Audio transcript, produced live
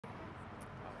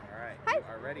Hi. You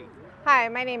are ready. Hi,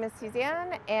 my name is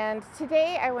Suzanne, and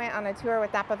today I went on a tour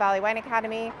with Napa Valley Wine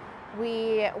Academy.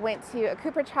 We went to a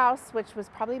cooperage house, which was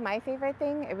probably my favorite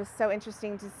thing. It was so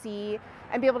interesting to see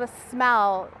and be able to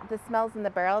smell the smells in the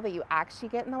barrel that you actually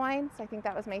get in the wine. So I think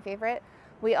that was my favorite.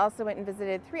 We also went and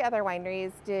visited 3 other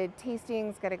wineries, did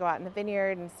tastings, got to go out in the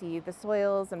vineyard and see the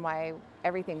soils and why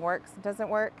everything works and doesn't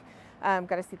work. Got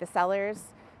to see the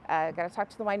cellars. Got to talk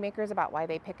to the winemakers about why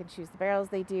they pick and choose the barrels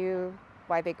they do,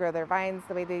 why they grow their vines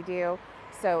the way they do.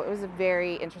 So it was a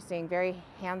very interesting, very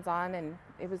hands-on, and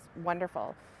it was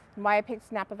wonderful. And why I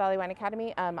picked Napa Valley Wine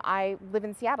Academy, I live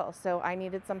in Seattle, so I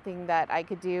needed something that I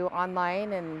could do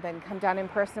online and then come down in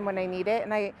person when I need it.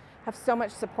 And I have so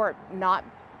much support, not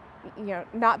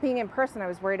being in person. I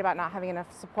was worried about not having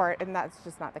enough support, and that's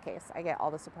just not the case. I get all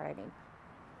the support I need.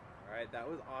 All right, that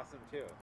was awesome too.